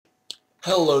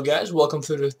Hello guys, welcome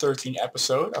to the 13th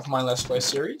episode of my Let's Play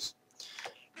series.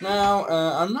 Now,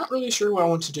 I'm not really sure what I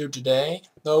want to do today,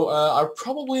 though I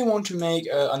probably want to make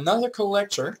another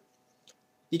collector,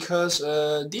 because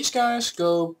these guys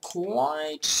go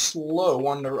quite slow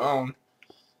on their own.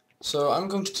 So I'm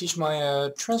going to teach my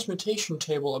transmutation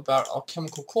table about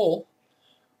alchemical coal,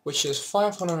 which is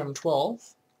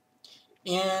 512,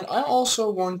 and I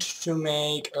also want to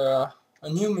make a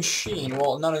new machine,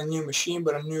 well, not a new machine,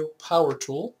 but a new power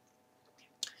tool.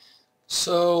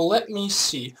 So let me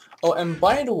see. Oh, and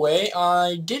by the way,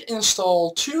 I did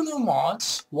install two new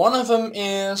mods. One of them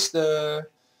is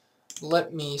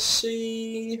let me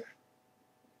see,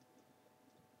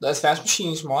 the Advanced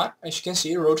Machines mod. As you can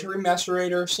see, Rotary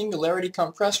Macerator, Singularity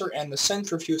Compressor, and the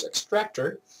Centrifuge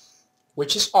Extractor,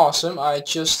 which is awesome. I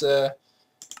just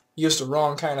used the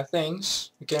wrong kind of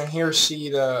things. You can here see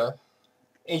the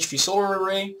HV solar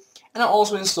array, and I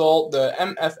also installed the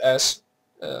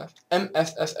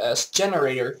MFSS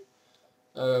generator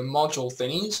module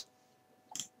thingies.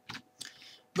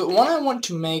 But what I want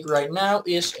to make right now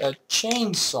is a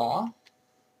chainsaw,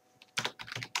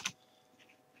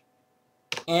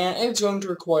 and it's going to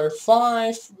require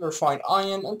 5 refined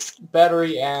iron, a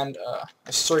battery, and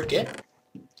a circuit.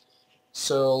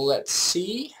 So let's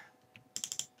see.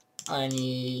 I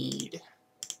need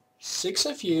 6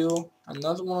 of you,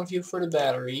 another one of you for the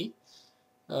battery.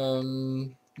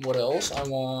 What else? I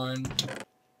want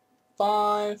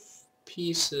 5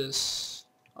 pieces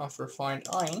of refined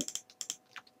iron.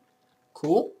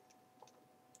 Cool.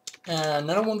 And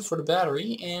another one for the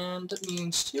battery, and that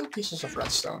means 2 pieces of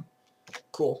redstone.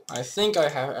 Cool. I think I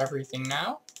have everything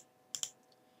now.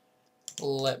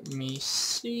 Let me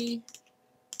see.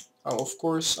 Oh, of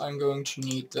course, I'm going to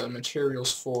need the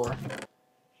materials for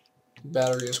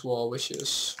battery as well, which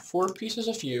is 4 pieces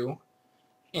of U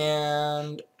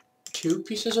and 2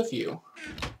 pieces of U.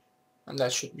 And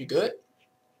that should be good.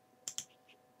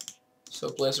 So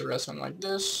place the redstone like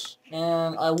this.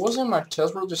 And I was in my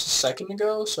test world just a second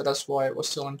ago, so that's why it was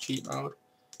still in cheat mode.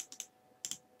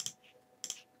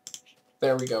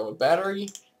 There we go, a battery.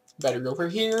 Battery over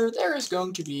here. There is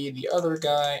going to be the other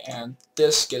guy, and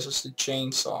this gives us the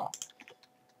chainsaw.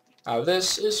 Now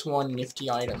this is one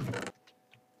nifty item.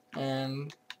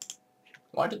 And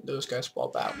why did those guys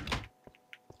pop out?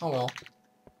 Oh well.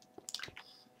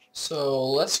 So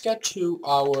let's get to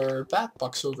our bat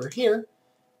box over here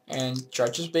and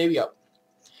charge this baby up.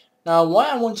 Now why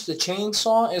I wanted the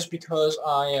chainsaw is because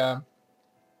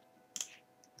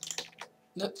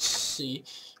let's see,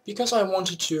 because I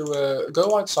wanted to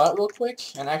go outside real quick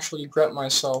and actually grab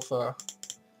myself a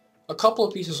couple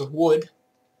of pieces of wood.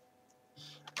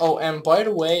 Oh, and by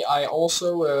the way, I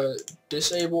also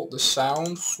disabled the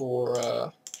sound for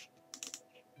the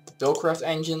Buildcraft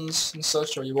engines and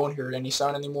such, so you won't hear any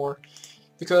sound anymore.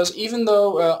 Because even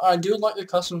though I do like the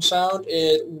custom sound,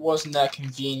 it wasn't that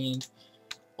convenient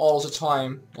all the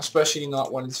time, especially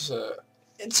not when it's a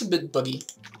bit buggy.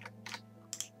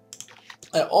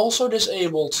 I also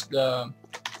disabled the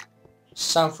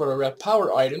sound for the red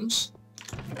power items,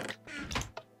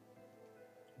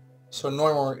 so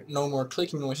no more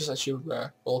clicking noises that you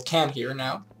can hear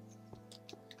now.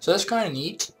 So that's kind of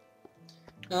neat.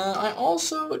 I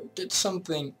also did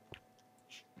something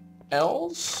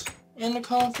else in the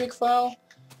config file,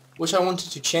 which I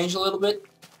wanted to change a little bit.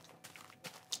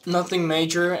 Nothing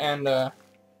major, and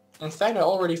in fact I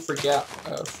already forgot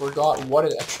what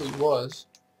it actually was.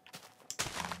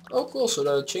 Oh cool, so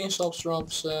the chainsaw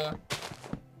drops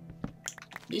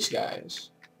these guys.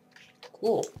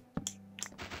 Cool.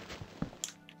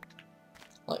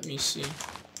 Let me see.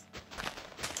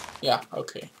 Yeah,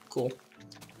 okay, cool.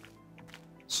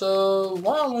 So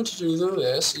why I wanted to do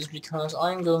this is because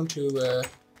I'm going to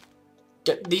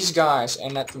get these guys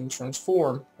and let them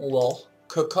transform, or well,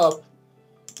 cook up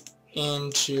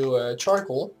into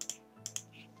charcoal,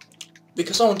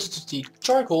 because I wanted to teach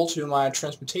charcoal to my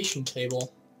transmutation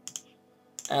table.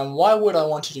 And why would I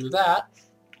want to do that?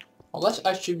 Well, that's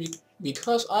actually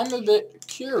because I'm a bit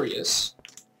curious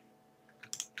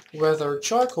whether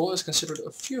charcoal is considered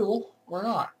a fuel or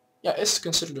not. Yeah, it's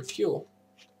considered a fuel.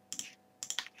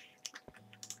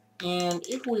 And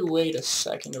if we wait a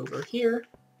second over here,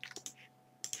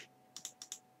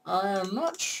 I am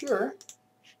not sure.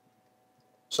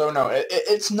 So no,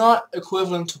 it's not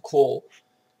equivalent to coal.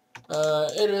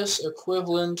 It is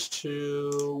equivalent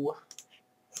to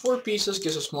 4 pieces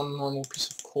gives us 1 normal piece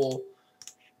of coal.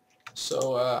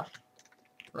 So,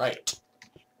 right.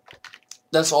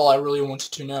 That's all I really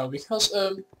wanted to know, because,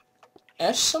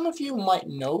 as some of you might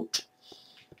note,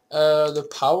 the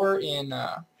power in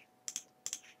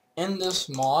this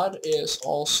mod is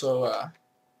also,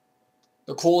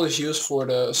 The coal is used for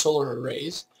the solar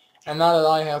arrays, and now that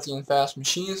I have the fast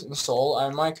machines installed, I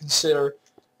might consider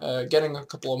getting a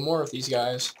couple of more of these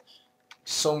guys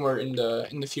somewhere in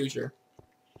the future.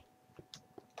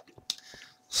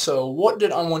 So what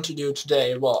did I want to do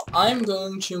today? Well, I'm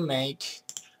going to make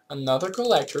another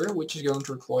collector, which is going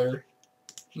to require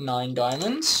 9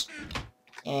 diamonds,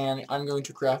 and I'm going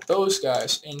to craft those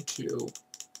guys into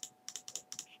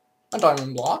a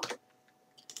diamond block.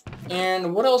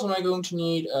 And what else am I going to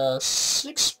need?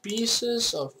 6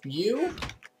 pieces of you.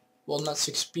 Well, not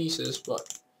 6 pieces,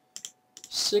 but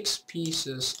 6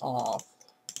 pieces of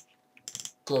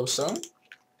glowstone.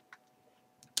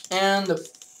 And the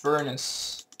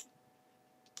furnace.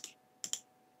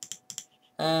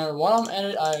 And while I'm at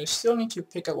it, I still need to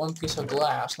pick up 1 piece of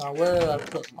glass. Now, where did I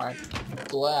put my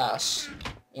glass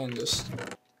in this?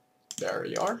 There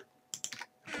you are.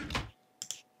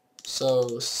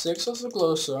 So 6 of the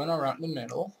glowstone around the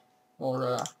middle,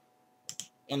 or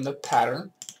in the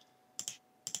pattern.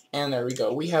 And there we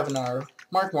go. We have our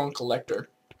Mark 1 collector.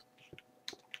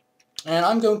 And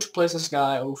I'm going to place this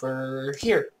guy over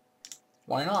here.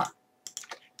 Why not?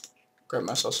 Grab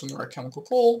myself some more chemical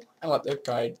coal and let that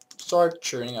guy start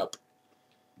churning up.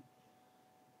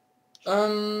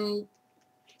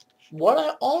 What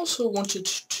I also wanted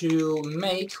to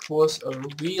make was a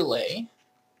relay.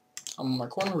 A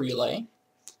Mark 1 relay,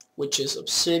 which is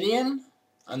obsidian,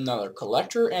 another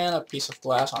collector, and a piece of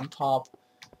glass on top.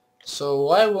 So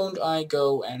why won't I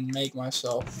go and make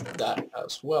myself that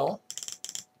as well?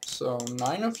 So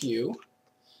 9 of you.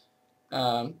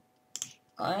 I'm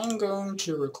going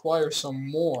to require some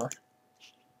more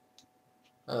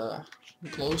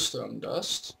glowstone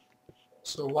dust.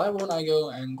 So why won't I go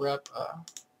and grab a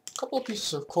couple of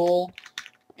pieces of coal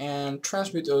and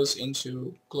transmute those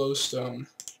into glowstone.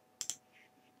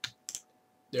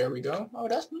 There we go. Oh,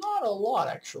 that's not a lot,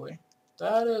 actually.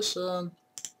 That is not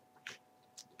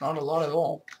a lot at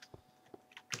all.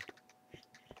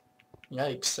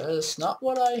 Yikes, that is not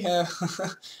what I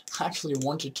actually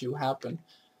wanted to happen.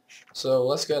 So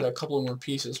let's get a couple more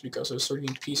pieces, because those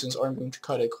 13 pieces aren't going to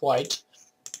cut it quite.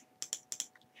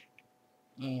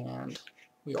 And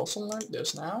we also learned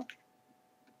this now.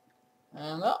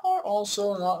 And that are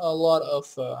also not a lot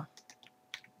of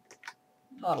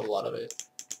it.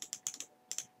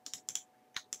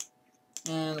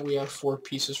 And we have 4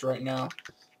 pieces right now.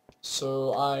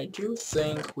 So I do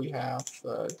think we have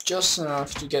just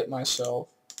enough to get myself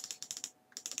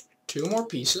 2 more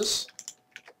pieces.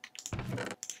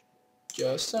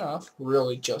 Just enough,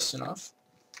 really just enough.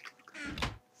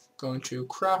 Going to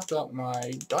craft up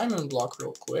my diamond block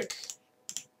real quick.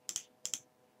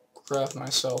 Craft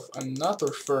myself another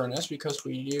furnace, because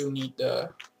we do need the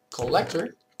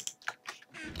collector.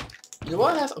 Do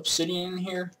I have obsidian in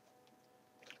here?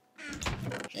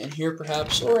 In here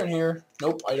perhaps, or in here?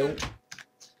 Nope, I don't.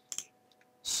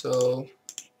 So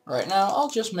right now I'll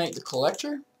just make the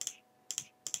collector.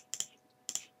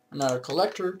 Another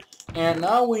collector. And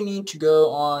now we need to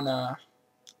go on a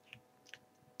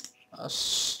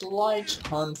slight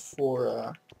hunt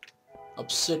for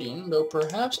obsidian, though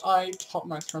perhaps I taught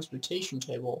my transportation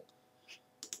table.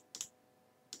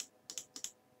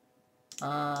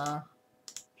 I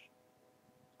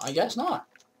guess not.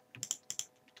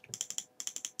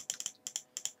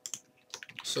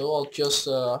 So I'll just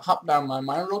hop down my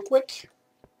mine real quick,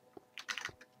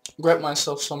 grab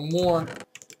myself some more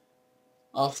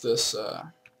of this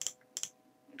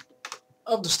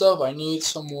of the stuff I need,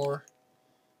 some more,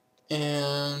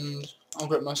 and I'll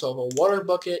grab myself a water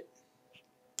bucket,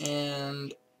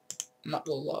 and not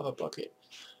the lava bucket.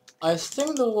 I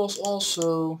think there was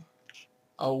also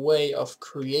a way of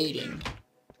creating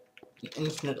an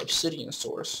infinite obsidian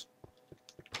source.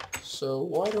 So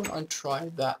why don't I try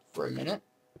that for a minute?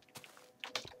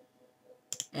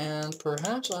 And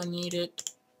perhaps I needed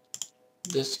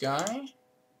this guy,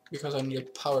 because I need a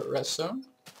powered redstone.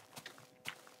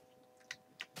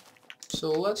 So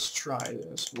let's try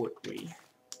this, would we?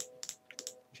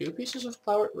 2 pieces of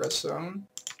powered redstone,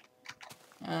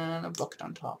 and a bucket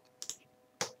on top.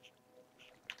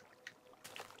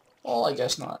 Well, I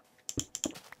guess not.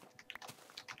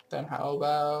 Then how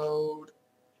about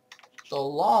the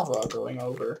lava going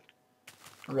over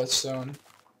redstone?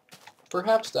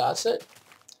 Perhaps that's it.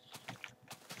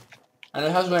 And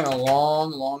it has been a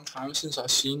long time since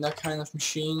I've seen that kind of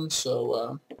machine,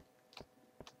 so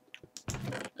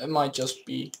it might just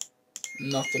be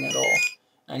nothing at all.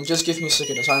 And just give me a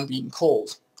second as I'm being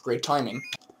cold. Great timing.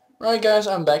 Right guys,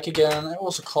 I'm back again. It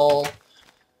was a call.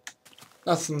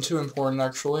 Nothing too important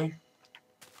actually.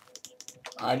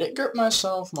 I did get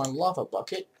myself my lava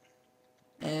bucket.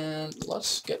 And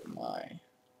let's get my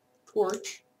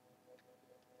torch.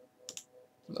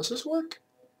 Does this work?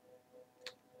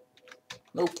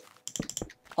 Nope.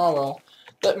 Oh well.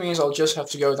 That means I'll just have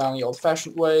to go down the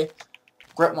old-fashioned way.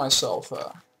 Grab myself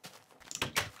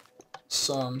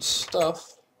some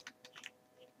stuff.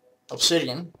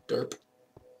 Obsidian. Derp.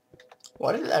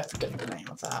 Why did I forget the name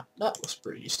of that? That was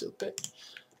pretty stupid.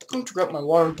 I'm going to grab my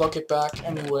water bucket back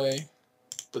anyway.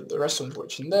 Put the rest of the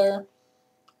torch in there.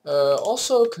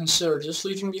 Also consider just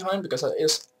leaving behind because that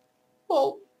is,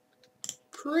 well,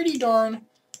 pretty darn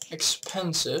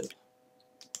expensive.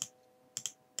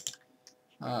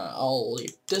 I'll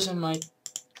leave this in my...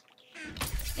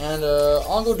 And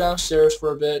I'll go downstairs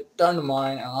for a bit, down the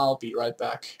mine, and I'll be right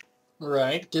back.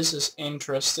 Right, this is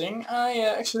interesting. I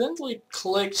accidentally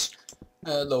clicked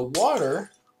the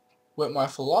water with my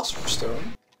Philosopher's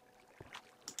Stone.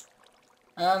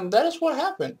 And that is what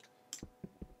happened.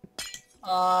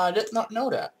 I did not know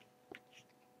that.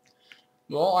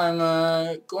 Well, I'm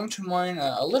going to mine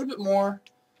a little bit more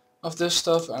of this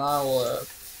stuff, and I will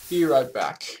be right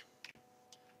back.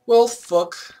 Well,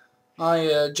 fuck.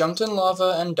 I jumped in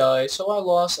lava and died, so I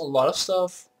lost a lot of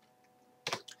stuff.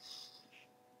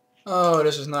 Oh,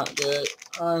 this is not good.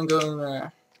 I'm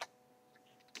going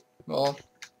well,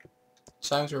 it's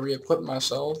time to re-equip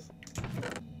myself.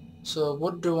 So,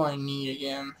 what do I need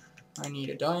again? I need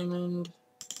a diamond.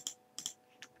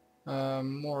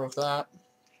 More of that.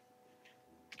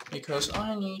 Because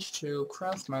I need to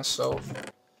craft myself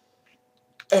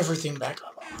everything back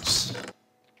up.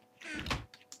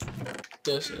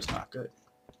 This is not good.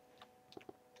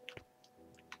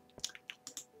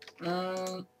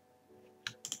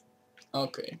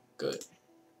 Okay, good.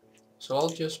 So I'll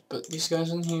just put these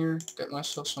guys in here, get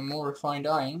myself some more refined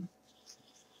iron.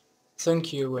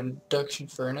 Thank you, induction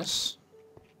furnace.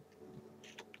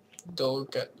 They'll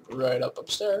get right up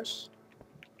upstairs.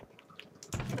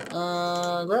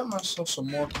 Grab myself some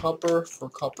more copper for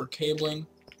copper cabling.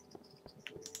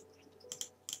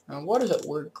 And what is that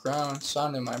weird ground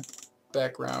sound in my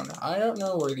background? I don't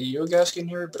know whether you guys can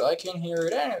hear it, but I can hear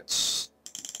it, and it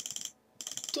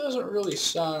doesn't really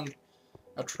sound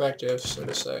attractive, so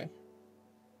to say.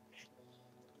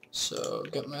 So,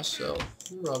 get myself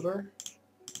rubber.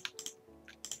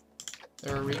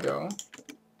 There we go.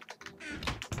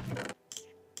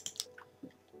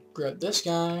 Grab this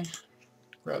guy.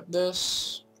 Grab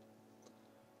this.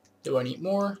 Do I need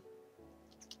more?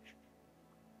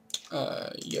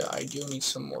 Yeah, I do need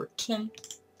some more tin.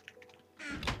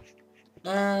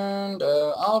 And,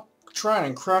 I'll try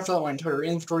and craft out my entire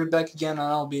inventory back again, and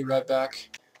I'll be right back.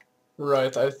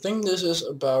 Right, I think this is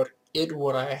about it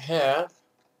what I have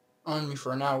on me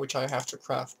for now, which I have to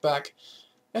craft back.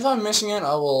 If I'm missing it,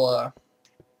 I will,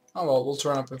 oh well, we'll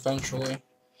turn up eventually.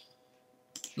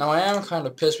 Now I am kind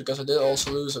of pissed because I did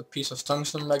also lose a piece of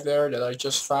tungsten back there that I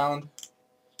just found.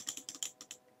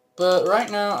 But right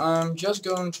now I'm just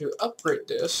going to upgrade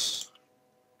this.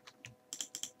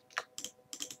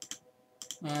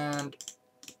 And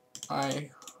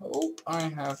I hope I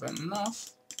have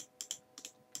enough.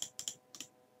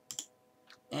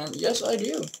 And yes, I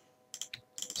do.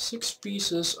 6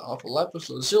 pieces of lapis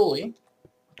lazuli.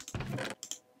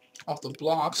 Of the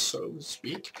blocks, so to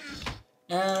speak.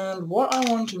 And what I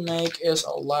want to make is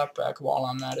a lab pack while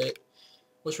I'm at it,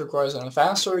 which requires an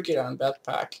advanced circuit and a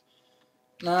backpack.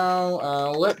 Now,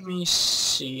 let me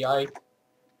see.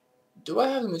 Do I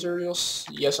have the materials?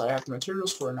 Yes, I have the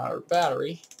materials for another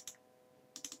battery.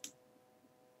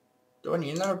 Do I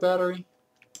need another battery?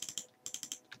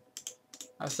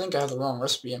 I think I have the wrong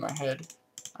recipe in my head.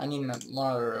 I need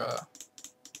another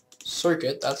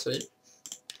circuit, that's it.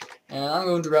 And I'm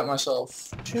going to grab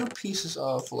myself 2 pieces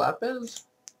of lapis.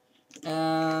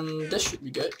 And this should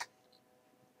be good.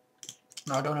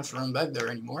 Now I don't have to run back there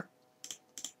anymore.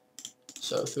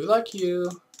 So 3 like you,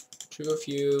 2 of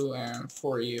you, and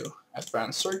 4 of you.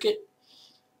 Advanced circuit.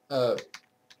 Grab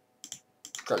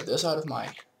this out of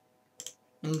my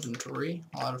inventory.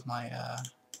 Out of my,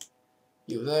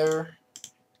 you there,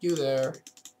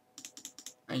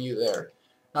 and you there.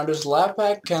 Now this lab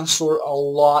pack can store a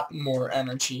lot more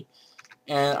energy.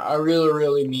 And I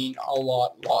really mean a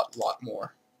lot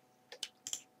more.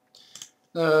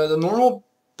 The normal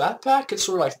backpack could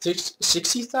store like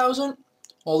 60,000.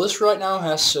 Well, this right now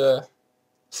has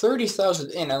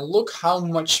 30,000 in, and look how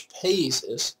much space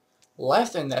is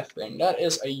left in that thing. That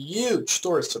is a huge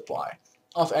storage supply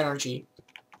of energy.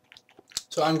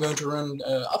 So I'm going to run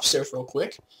upstairs real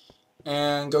quick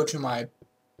and go to my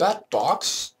bat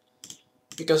box,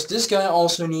 because this guy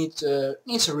also needs a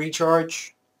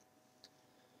recharge.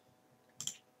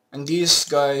 And these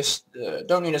guys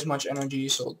don't need as much energy,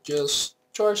 so just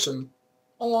charge them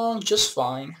along just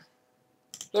fine.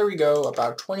 There we go,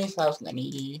 about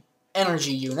 20,000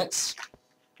 energy units.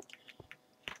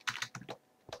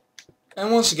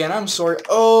 And once again, I'm sorry.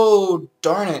 Oh,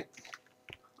 darn it.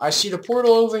 I see the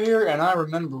portal over here, and I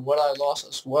remember what I lost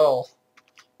as well.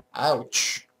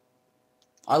 Ouch.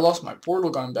 I lost my portal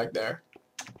gun back there.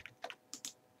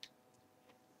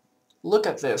 Look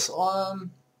at this.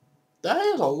 That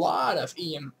is a lot of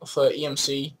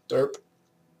EMC derp.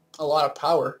 A lot of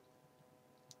power.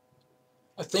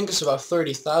 I think it's about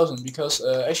 30,000 because,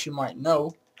 as you might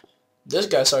know, this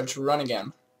guy started to run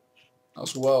again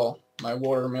as well. My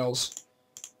water mills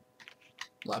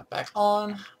lap back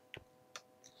on.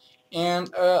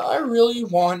 And I really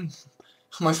want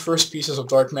my first pieces of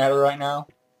dark matter right now.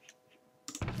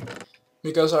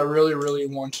 Because I really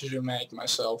wanted to make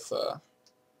myself a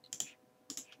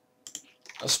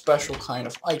special kind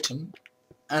of item.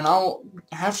 And I'll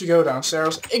have to go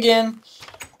downstairs again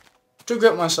to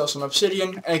get myself some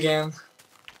obsidian again.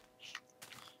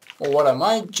 Or what I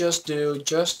might just do,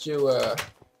 just to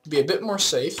be a bit more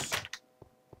safe,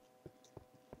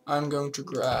 I'm going to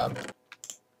grab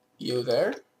you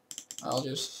there. I'll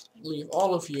just leave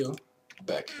all of you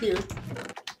back here.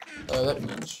 That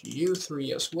means you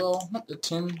three as well. Not the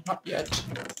tin, not yet.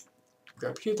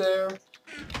 Grab you there.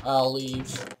 I'll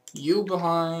leave you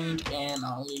behind, and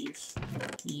I'll leave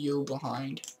you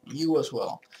behind. You as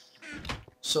well.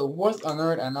 So what on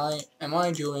earth am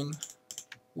I doing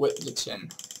with the tin?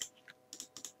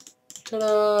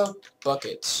 Ta-da!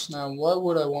 Buckets. Now why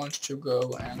would I want to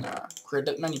go and create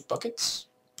that many buckets?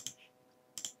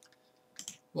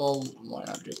 Well, why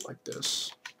not do it like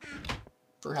this?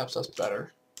 Perhaps that's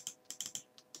better.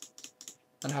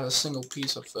 And have a single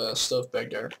piece of stuff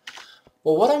back there.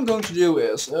 Well, what I'm going to do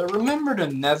is, remember the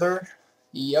nether?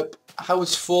 Yep, how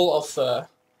it's full of,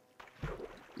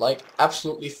 like,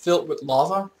 absolutely filled with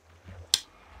lava?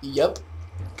 Yep,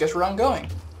 guess where I'm going.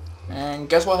 And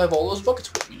guess what, I have all those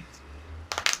buckets with me.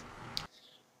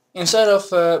 Instead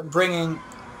of bringing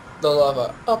the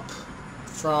lava up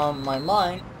from my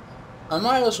mine, I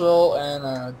might as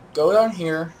well go down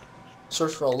here,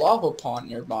 search for a lava pond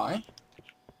nearby,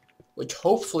 which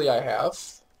hopefully I have.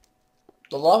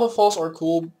 The lava falls are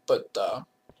cool, but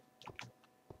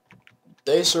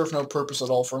they serve no purpose at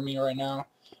all for me right now.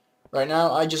 Right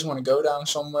now, I just want to go down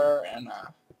somewhere and,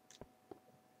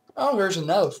 oh, there's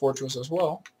another fortress as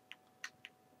well.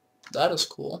 That is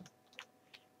cool.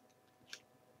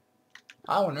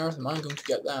 How on earth am I going to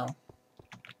get down?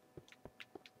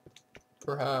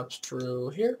 Perhaps through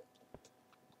here?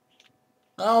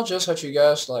 I'll just have you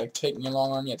guys, like, take me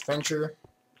along on the adventure.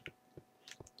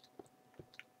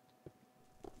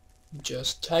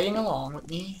 Just tagging along with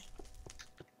me.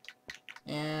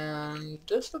 And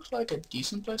this looks like a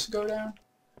decent place to go down.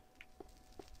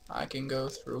 I can go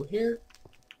through here.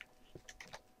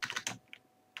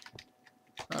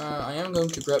 I am going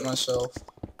to grab myself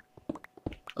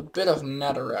a bit of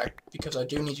netherrack because I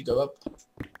do need to go up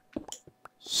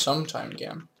sometime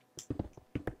again.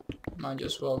 Might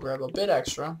as well grab a bit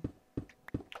extra,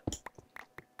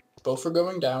 both for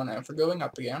going down and for going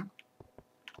up again.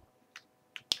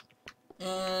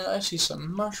 And I see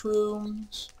some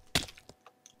mushrooms.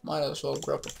 Might as well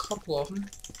grab a couple of them.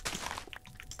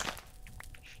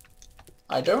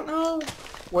 I don't know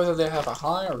whether they have a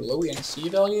high or low ENC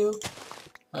value.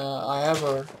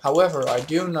 However, I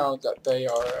do know that they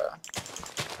are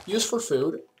used for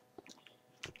food.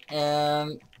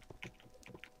 And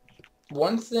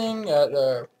one thing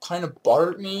that kind of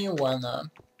bothered me when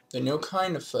the new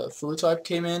kind of food type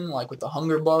came in, like with the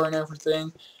hunger bar and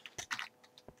everything,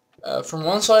 from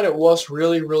one side it was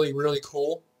really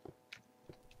cool.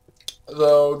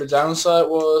 Though the downside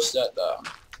was that,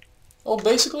 well,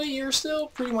 basically you're still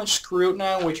pretty much screwed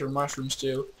now with your mushrooms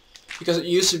too. Because it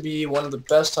used to be one of the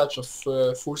best types of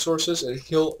food sources.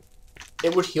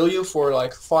 It would heal you for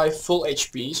like 5 full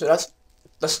HP, so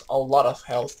that's a lot of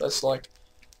health. That's like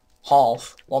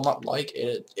half. Well, not like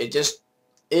it just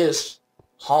is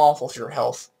half of your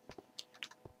health.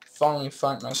 Finally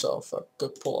found myself a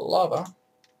good pool of lava.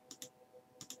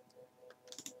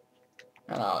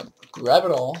 And I'll grab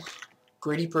it all.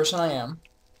 Greedy person I am.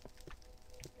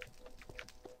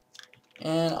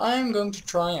 And I'm going to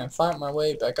try and find my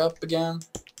way back up again.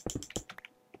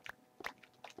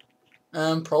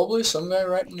 And probably some guy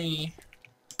right me.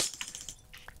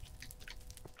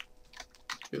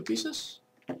 2 pieces?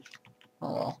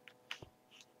 Oh well.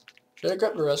 Should I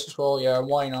grab the rest as well? Yeah,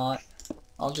 why not?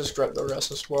 I'll just grab the rest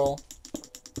as well.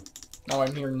 Now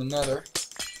I'm here in the nether.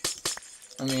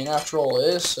 I mean, after all,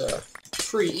 it is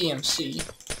free EMC.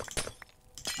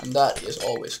 And that is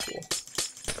always cool.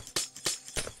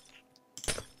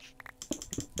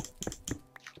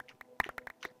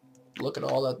 Look at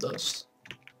all that dust.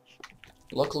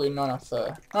 Luckily, none of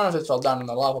it fell down in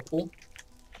the lava pool.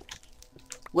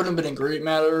 Wouldn't have been a great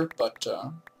matter, but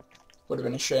would have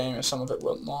been a shame if some of it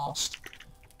went lost.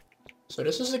 So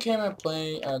this is the game I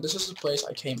play. This is the place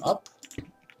I came up.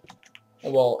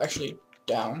 Well, actually,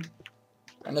 down.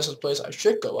 And this is the place I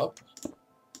should go up.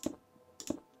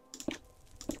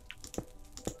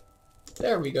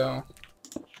 There we go.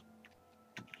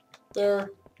 There.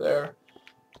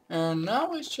 And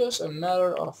now it's just a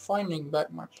matter of finding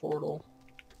back my portal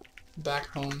back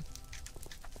home.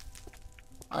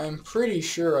 I'm pretty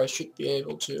sure I should be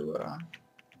able to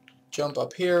jump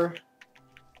up here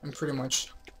and pretty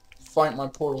much find my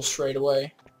portal straight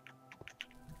away.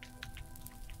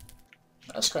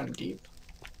 That's kind of deep.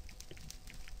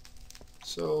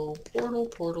 So,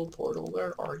 portal,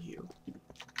 where are you?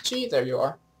 See, there you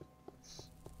are.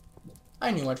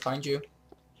 I knew I'd find you.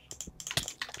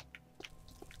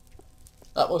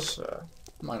 That was a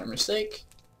minor mistake.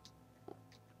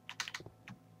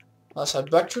 Let's head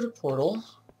back to the portal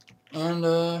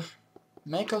and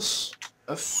make us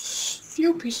a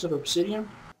few pieces of obsidian.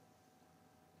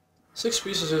 6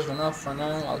 pieces is enough for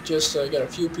now. I'll just get a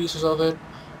few pieces of it,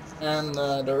 and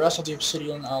the rest of the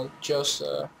obsidian I'll just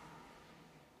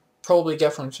probably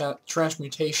get from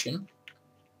transmutation.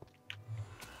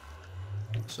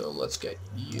 So let's get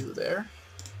you there.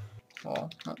 Well,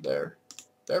 not there.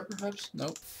 There perhaps?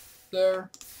 Nope. There,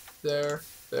 and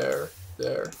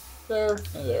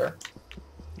there.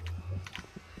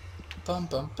 Bum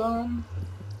bum bum.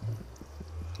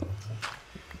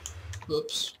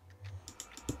 Whoops.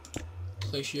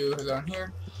 Place you down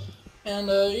here. And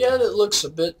yeah, it looks a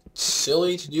bit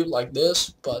silly to do it like this,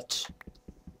 but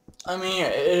I mean,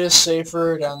 it is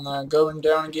safer than going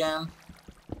down again.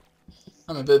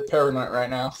 I'm a bit paranoid right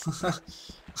now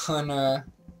on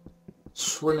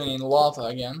swimming in lava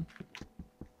again.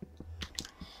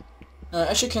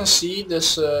 As you can see,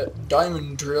 this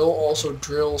diamond drill also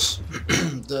drills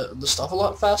the stuff a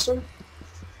lot faster.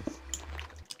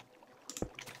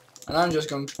 And I'm just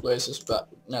going to place this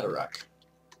netherrack.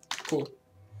 Cool.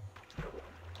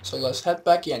 So let's head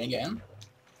back in again.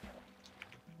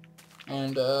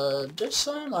 And this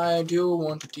time I do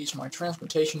want to teach my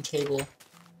transmutation table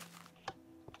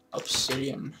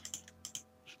obsidian.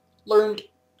 Learned,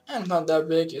 and not that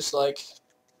big. It's like,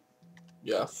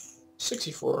 yeah,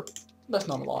 64. That's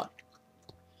not a lot.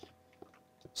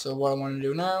 So what I want to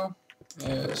do now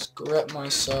is grab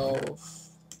myself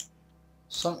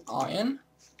some iron.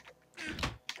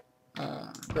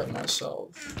 Grab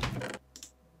myself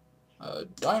a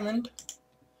diamond.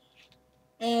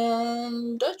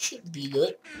 And that should be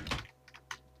good.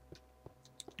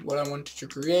 What I wanted to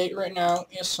create right now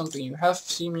is something you have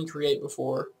seen me create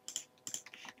before.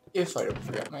 If I don't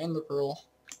forget my ender pearl.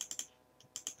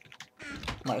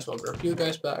 Might as well grab you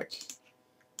guys back.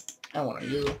 And one of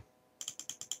you.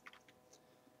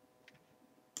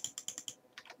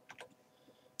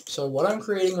 So what I'm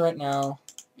creating right now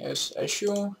is, as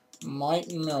you might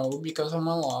know because of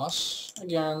my loss,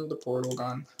 again, the portal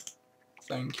gun.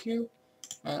 Thank you.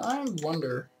 And I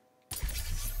wonder,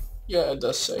 yeah, it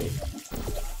does say,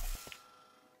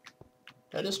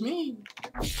 that is me.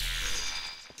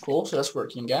 Cool, so that's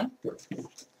working again.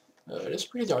 It is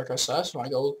pretty dark outside, so I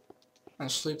go and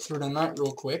sleep through the night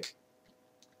real quick.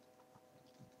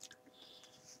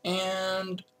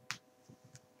 And,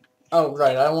 oh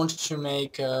right, I wanted to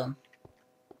make a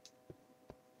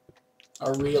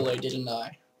relay, didn't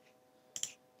I?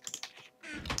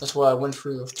 That's why I went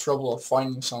through the trouble of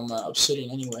finding some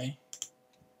obsidian anyway.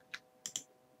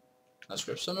 Let's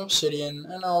grab some obsidian,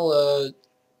 and I'll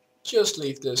just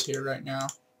leave this here right now.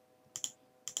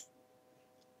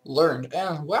 Learned,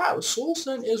 and wow,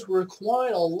 soulstone is worth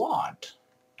quite a lot.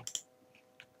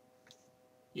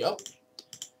 Yup.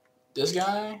 This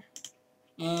guy,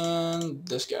 and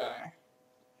this guy.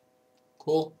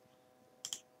 Cool.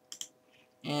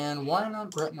 And why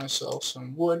not grab myself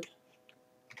some wood?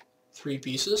 3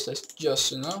 pieces, that's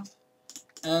just enough.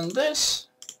 And this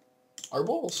are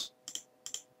bowls.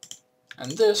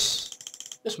 And this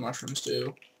is mushrooms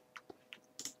too.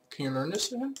 Can you learn this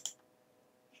to him?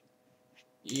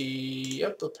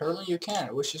 Yep, apparently you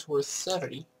can, which is worth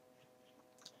 70.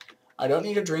 I don't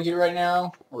need to drink it right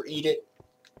now, or eat it,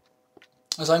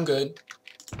 as I'm good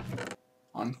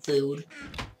on food.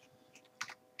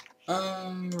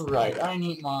 Right, I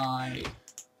need my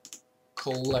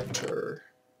collector.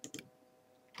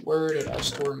 Where did I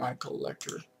store my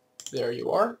collector? There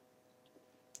you are.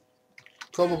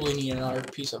 Probably need another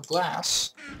piece of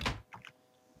glass.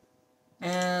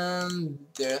 And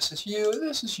this is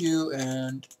you,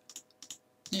 and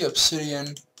the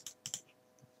obsidian,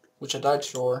 which I died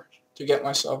for to get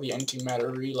myself the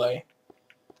antimatter relay.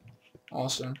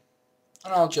 Awesome.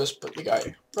 And I'll just put the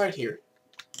guy right here.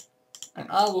 And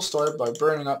I will start by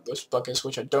burning up those buckets,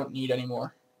 which I don't need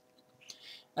anymore.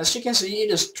 As you can see,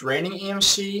 it is draining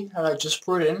EMC that I just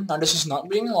poured in. Now this is not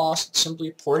being lost, it's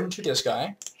simply poured into this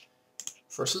guy.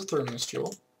 First the thermalist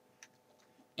fuel.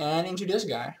 And into this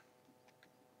guy.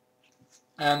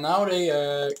 And now they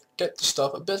get the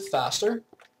stuff a bit faster.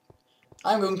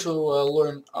 I'm going to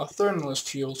learn a thermalist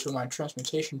fuel to my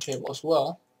transmutation table as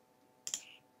well.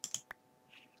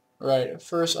 Right,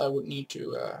 first I would need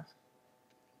to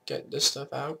get this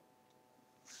stuff out.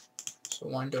 So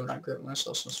why don't I grab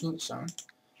myself some smooth stone?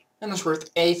 And it's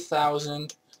worth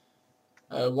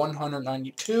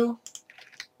 8,192.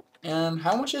 And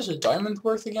how much is a diamond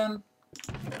worth again?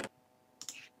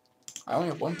 I only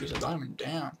have one piece of diamond,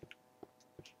 damn.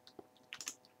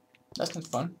 That's not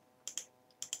fun.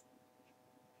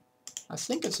 I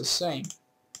think it's the same.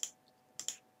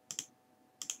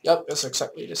 Yep, it's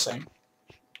exactly the same.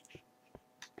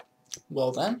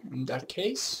 Well then, in that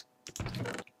case,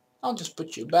 I'll just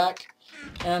put you back.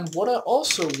 And what I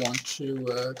also want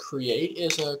to create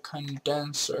is a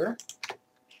condenser.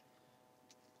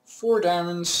 4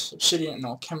 diamonds, obsidian, and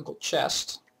alchemical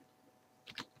chest.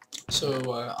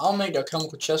 So I'll make the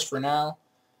alchemical chest for now.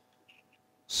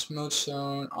 Smooth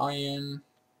stone, iron.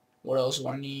 What else do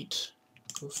I need?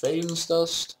 Valence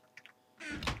dust.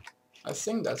 I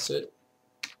think that's it.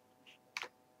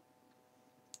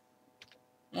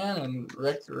 And a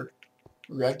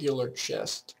regular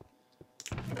chest.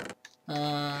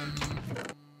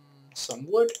 Some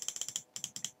wood.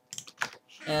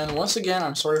 And once again,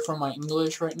 I'm sorry for my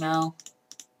English right now.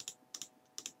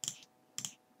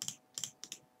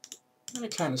 And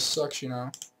it kind of sucks, you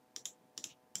know.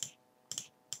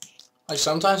 Like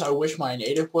sometimes I wish my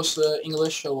native was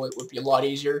English, so it would be a lot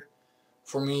easier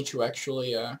for me to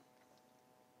actually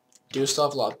do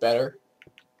stuff a lot better.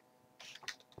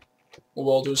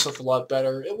 Well, do stuff a lot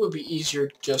better. It would be easier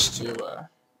just to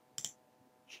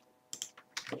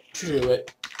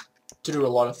do a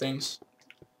lot of things.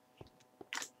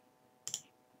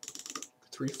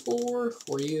 3, 4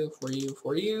 for you,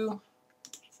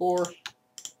 4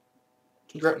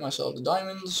 to grab myself the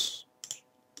diamonds.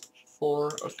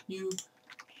 4 of you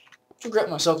to grab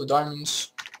myself the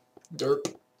diamonds.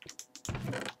 Derp.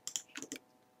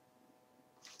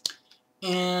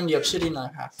 And the obsidian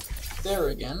I have there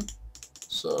again.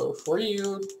 So for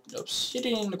you, the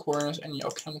obsidian in the corners and the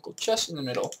alchemical chest in the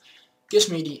middle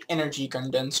gives me the energy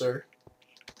condenser.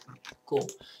 Cool.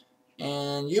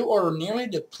 And you are nearly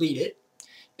depleted.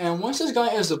 And once this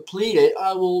guy is depleted,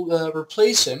 I will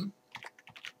replace him.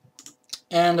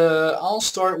 And I'll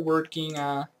start working...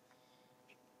 oh,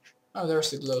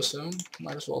 there's the glowstone.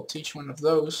 Might as well teach one of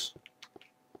those.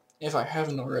 If I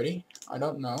haven't already. I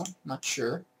don't know. Not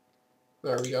sure.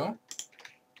 There we go.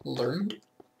 Learned.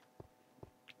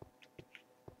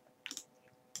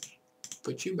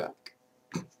 Put you back.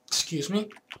 Excuse me.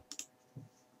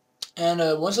 And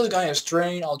once this guy is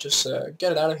drained, I'll just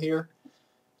get it out of here.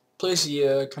 Place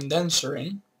the condenser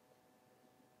in.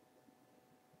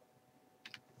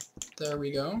 There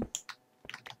we go.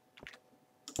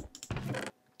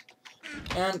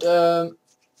 And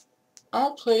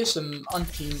I'll place an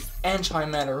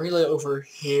antimatter relay over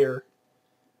here.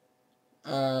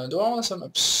 Do I want some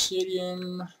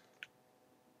obsidian?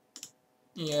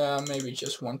 Yeah, maybe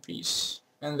just one piece.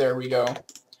 And there we go.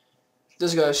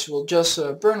 This guy will just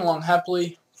burn along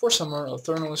happily for some more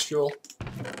thermalist fuel.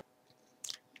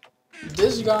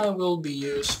 This guy will be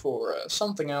used for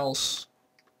something else.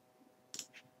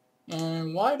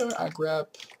 And why don't I grab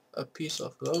a piece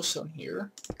of glowstone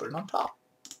here, put it on top.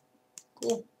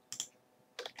 Cool.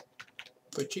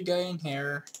 Put you guy in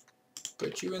here,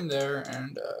 put you in there,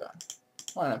 and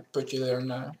why not put you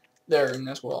there in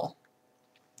as well.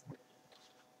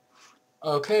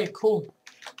 Okay, cool.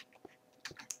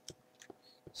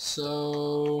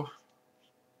 So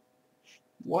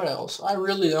what else? I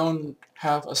really don't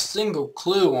have a single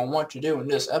clue on what to do in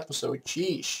this episode.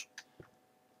 Sheesh.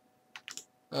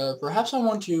 Perhaps I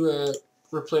want to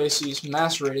replace these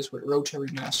macerators with rotary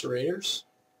macerators.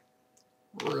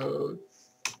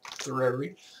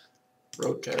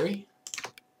 Rotary.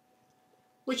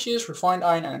 Which is refined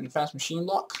iron and advanced machine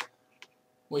block.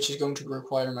 Which is going to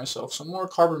require myself some more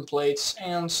carbon plates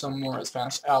and some more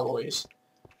advanced alloys.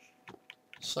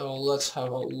 So let's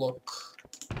have a look.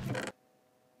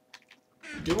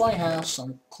 Do I have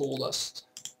some coal dust?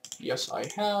 Yes, I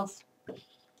have.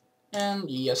 And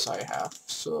yes, I have.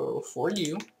 So for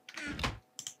you,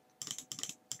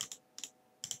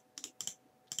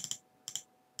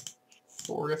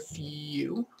 for a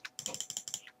few,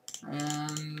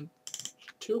 and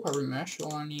 2 carbon mesh,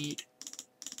 so I need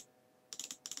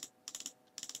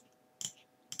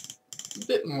a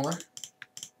bit more.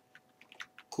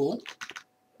 Cool.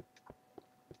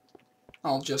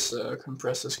 I'll just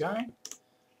compress this guy.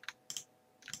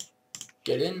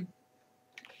 Get in.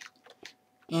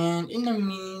 And in the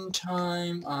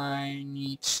meantime, I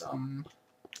need some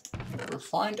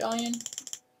refined iron.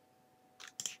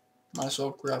 Might as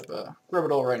well grab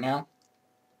it all right now.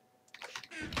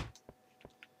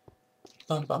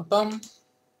 Bum bum bum.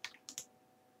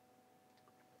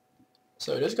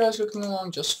 So this guy's looking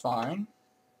along just fine.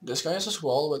 This guy is as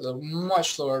well with a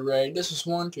much lower rate. This is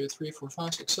 1, 2, 3, 4,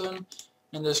 5, 6, 7.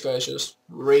 And this guy is just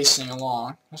racing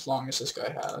along as long as this guy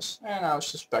has. And now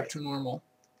it's just back to normal.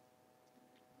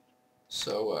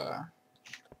 So,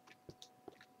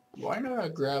 why not I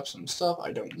grab some stuff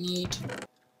I don't need?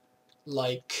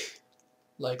 Like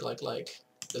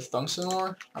the tungsten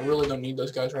ore. I really don't need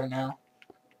those guys right now.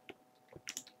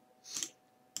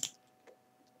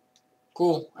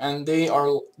 Cool, and they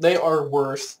are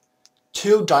worth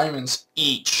 2 diamonds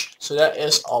each, so that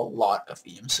is a lot of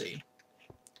EMC.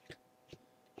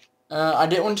 I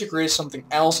did want to create something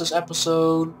else this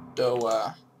episode,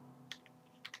 though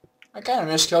I kind of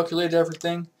miscalculated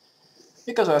everything,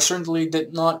 because I certainly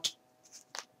did not,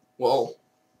 well,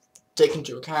 take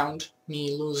into account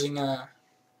me losing the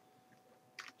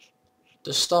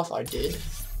stuff I did.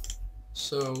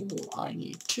 So I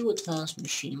need 2 advanced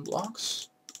machine blocks.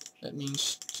 That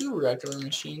means 2 regular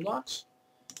machine blocks.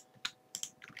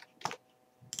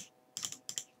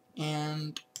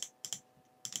 And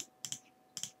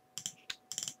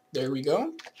there we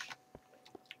go.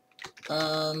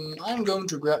 I'm going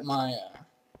to grab my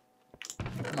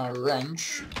my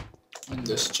wrench in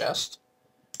this chest.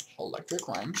 Electric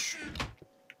wrench.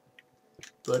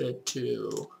 Put it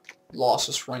to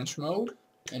lossless wrench mode.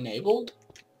 Enabled.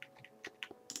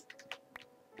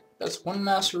 That's 1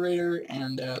 macerator,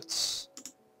 and that's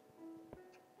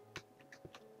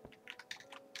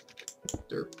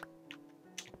there.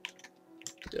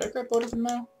 Did I grab both of them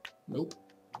now? Nope.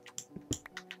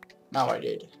 Now I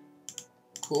did.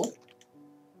 Cool.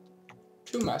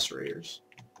 2 macerators.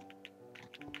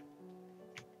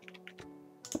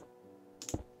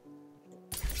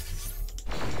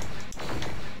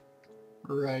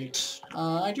 Right.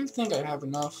 I do think I have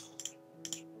enough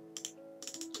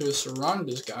to surround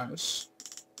these guys.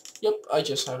 Yep, I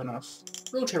just have enough.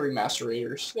 Rotary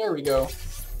macerators. There we go.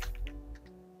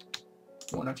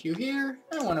 1 of you here,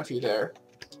 and 1 of you there.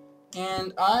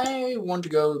 And I want to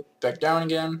go back down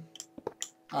again.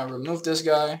 I remove this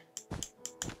guy.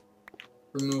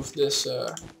 Remove this,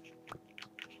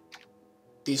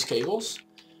 these cables.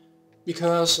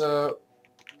 Because,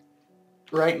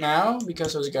 right now,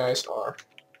 because those guys are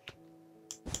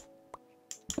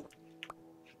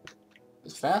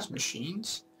fast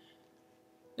machines,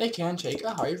 they can take a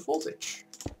higher voltage.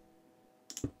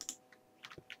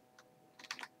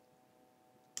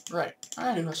 Right,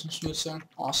 I do have some smooth stone.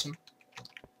 Awesome.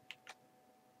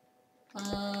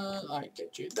 I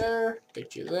get you there,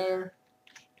 get you there.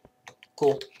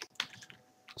 Cool.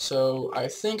 So I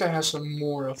think I have some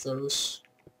more of those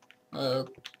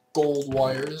gold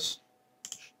wires.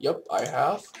 Yep, I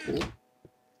have. Cool.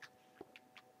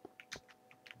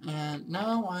 And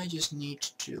now I just need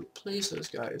to place those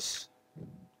guys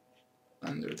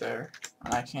under there.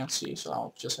 And I can't see, so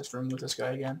I'll just have to remove this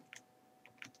guy again.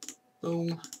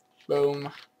 Boom. Boom.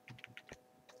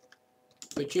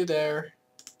 Put you there.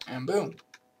 And boom.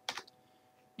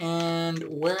 And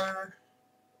where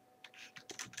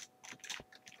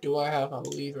do I have a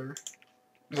lever?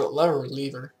 Lever.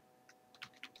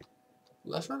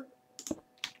 Lever?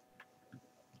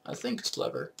 I think it's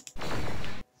lever.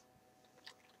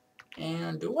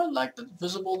 And do I like the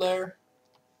visible there?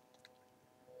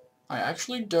 I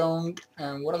actually don't.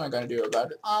 And what am I gonna do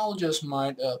about it? I'll just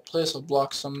might place a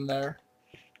block someday.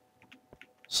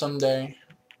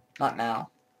 Not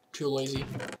now. Too lazy.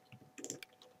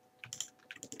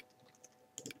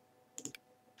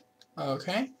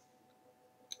 Okay.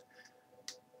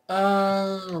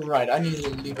 Right, I need a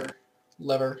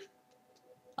lever.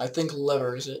 I think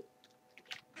lever is it.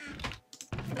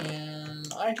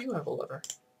 And I do have a lever.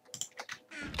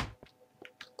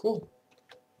 Cool.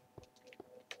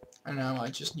 And now I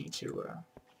just need to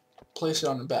place it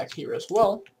on the back here as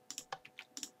well.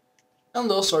 And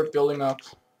they'll start building up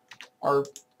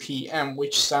RPM,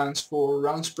 which stands for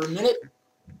rounds per minute.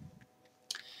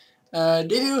 They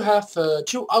do have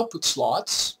 2 output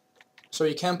slots, so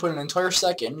you can put an entire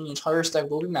stack in, and the entire stack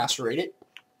will be macerated,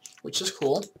 which is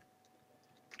cool.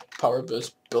 Power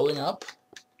boost building up.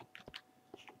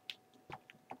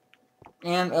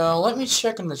 And let me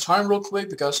check on the time real quick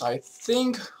because I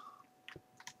think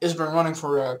it's been running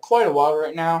for quite a while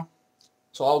right now.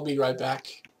 So I'll be right back.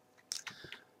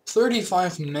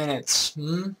 35 minutes.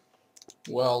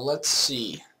 Well, let's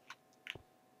see.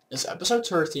 It's episode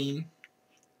 13.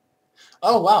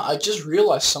 Oh wow, I just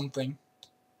realized something.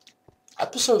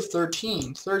 Episode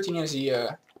 13. 13 is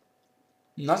the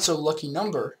not so lucky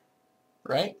number,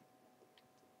 right?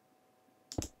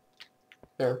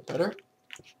 There, better.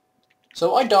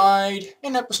 So I died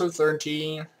in episode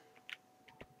 13,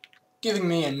 giving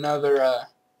me another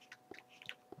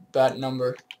bad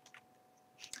number.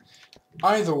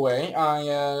 Either way,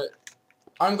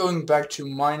 I'm going back to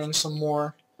mining some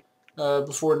more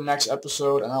before the next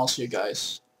episode, and I'll see you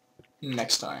guys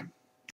next time.